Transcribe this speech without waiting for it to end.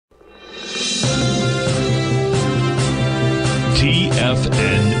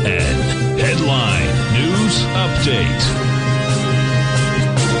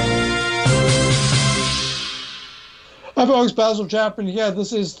Hi folks, Basil Chapman here.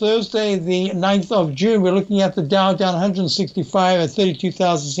 This is Thursday, the 9th of June. We're looking at the Dow down 165 at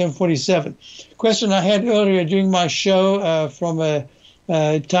 32,747. Question I had earlier during my show from a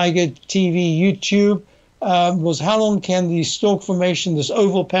Tiger TV YouTube was how long can the stalk formation, this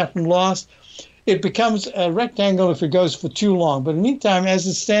oval pattern, last? It becomes a rectangle if it goes for too long. But in the meantime, as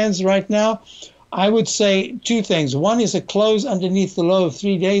it stands right now, I would say two things. One is a close underneath the low of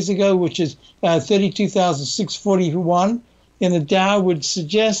 3 days ago, which is 32,641. In the Dow would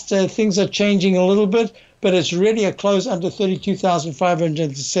suggest things are changing a little bit, but it's really a close under 32,500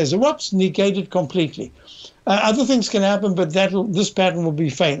 that says, whoops, negated completely. Other things can happen, but this pattern will be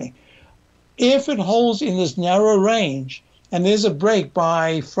failing. If it holds in this narrow range, and there's a break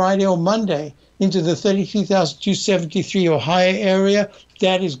by Friday or Monday into the 32,273 or higher area,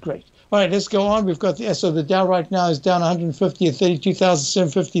 that is great. All right, let's go on. We've got the Dow right now is down 150 at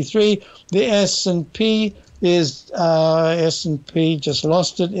 32,753. The S&P is S&P just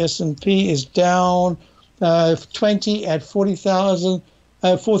lost it. S&P is down 20 at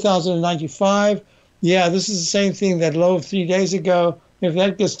 4,095. Yeah, this is the same thing, that low of 3 days ago. If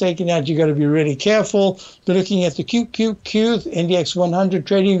that gets taken out, you got to be really careful. We're looking at the QQQ, the Index 100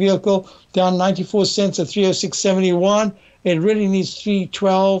 trading vehicle, down 94 cents at 306.71. It really needs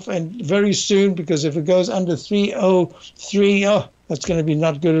 312, and very soon, because if it goes under 303, that's going to be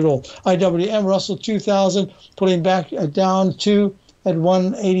not good at all. IWM Russell 2000 pulling back down to at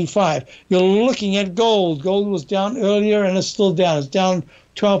 185. You're looking at gold. Gold was down earlier and it's still down. It's down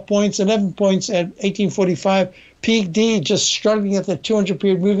 12 points, 11 points at 1845. Peak D just struggling at the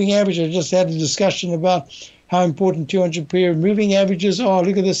 200-period moving average. I just had a discussion about how important 200-period moving averages are.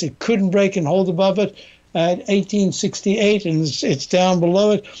 Look at this. It couldn't break and hold above it at 1868, and it's down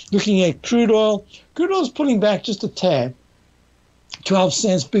below it. Looking at crude oil. Crude oil is pulling back just a tad. 12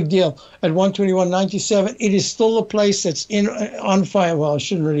 cents, big deal, at 121.97. It is still a place that's on fire. Well, I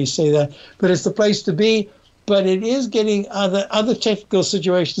shouldn't really say that, but it's the place to be. But it is getting other technical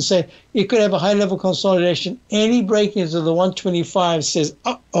situations say it could have a high-level consolidation. Any break into the 125 says,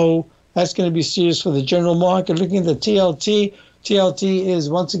 uh-oh, that's going to be serious for the general market. Looking at the TLT, TLT is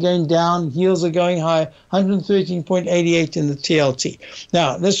once again down. Yields are going high, 113.88 in the TLT.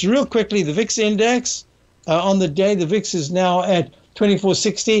 Now, let's real quickly, the VIX index on the day, the VIX is now at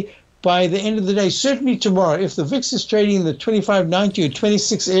 2460. By the end of the day, certainly tomorrow, if the VIX is trading in the 2590 or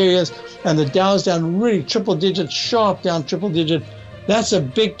 26 areas and the Dow's down really triple digit, sharp down triple digit, that's a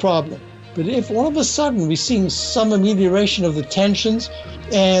big problem. But if all of a sudden we're seeing some amelioration of the tensions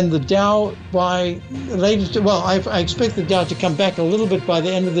and the Dow by later, I expect the Dow to come back a little bit by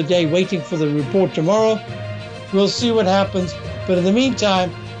the end of the day, waiting for the report tomorrow. We'll see what happens. But in the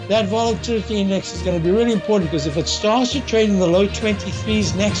meantime, that volatility index is going to be really important, because if it starts to trade in the low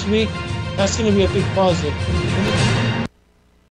 23s next week, that's going to be a big positive.